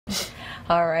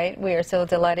All right, we are so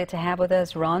delighted to have with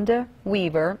us Rhonda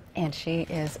Weaver, and she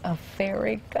is a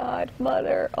fairy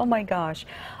godmother. Oh my gosh.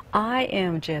 I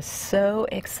am just so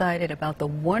excited about the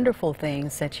wonderful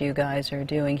things that you guys are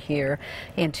doing here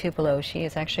in Tupelo. She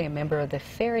is actually a member of the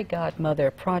Fairy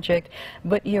Godmother Project,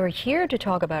 but you're here to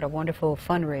talk about a wonderful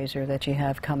fundraiser that you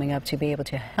have coming up to be able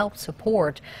to help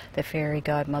support the Fairy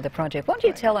Godmother Project. Why don't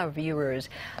you tell our viewers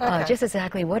just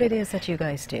exactly what it is that you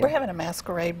guys do? We're having a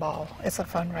masquerade ball. It's a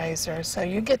fundraiser, so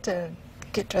you get to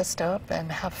get dressed up and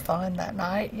have fun that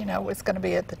night. You know, it's going to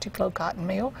be at the Tupelo Cotton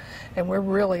Mill, and we're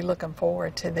really looking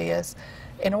forward to this.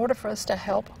 In order for us to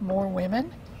help more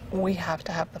women, we have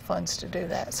to have the funds to do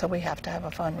that, so we have to have a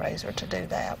fundraiser to do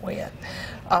that with.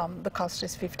 The cost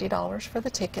is $50 for the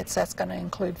tickets. That's going to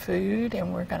include food,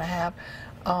 and we're going to have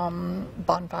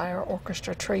bonfire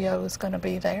orchestra trio is going to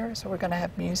be there, so we're going to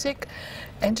have music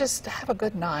and just have a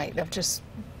good night of just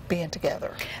being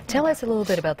together. Tell us a little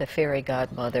bit about the Fairy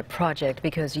Godmother Project,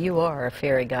 because you are a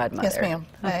fairy godmother. Yes, ma'am.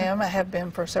 I am. I have been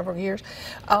for several years.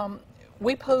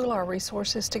 We pool our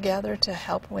resources together to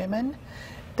help women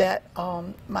that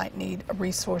might need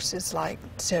resources like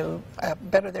to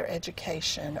better their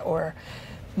education, or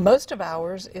most of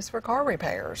ours is for car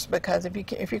repairs, because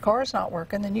if your car is not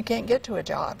working, then you can't get to a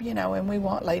job, you know, and we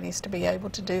want ladies to be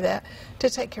able to do that, to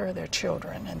take care of their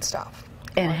children and stuff.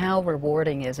 And how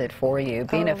rewarding is it for you,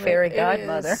 being a fairy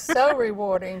godmother? It is so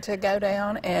rewarding to go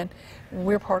down, and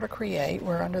we're part of Create.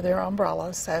 We're under their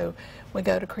umbrella, so we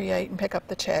go to Create and pick up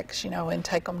the checks, you know, and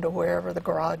take them to wherever the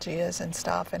garage is and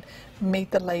stuff, and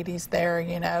meet the ladies there,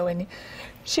 you know, and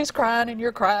she's crying and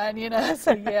you're crying, you know.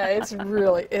 So yeah, it's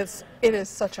really, it is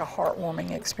such a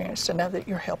heartwarming experience to know that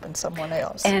you're helping someone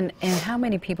else. And how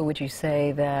many people would you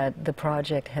say that the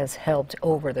project has helped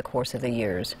over the course of the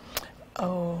years?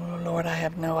 Oh, Lord, I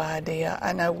have no idea.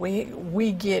 I know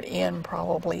we get in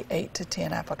probably 8 to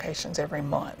 10 applications every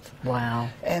month. Wow.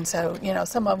 And so, you know,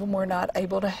 some of them we're not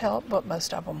able to help, but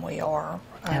most of them we are.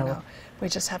 I know. We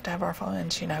just have to have our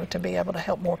funds, you know, to be able to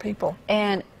help more people.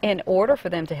 And in order for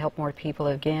them to help more people,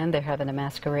 again, they're having a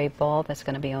masquerade ball that's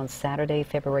going to be on Saturday,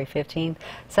 February 15th,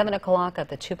 7 o'clock at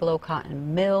the Tupelo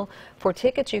Cotton Mill. For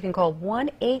tickets, you can call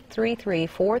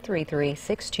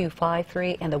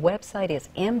 1-833-433-6253, and the website is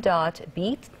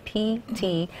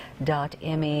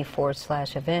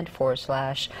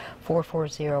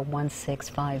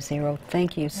m.bpt.me/event/4401650.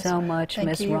 Thank you so much,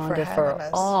 Miss Rhonda, for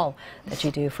all that you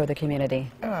do for the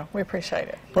community. Oh, we appreciate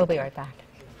it. We'll be right back.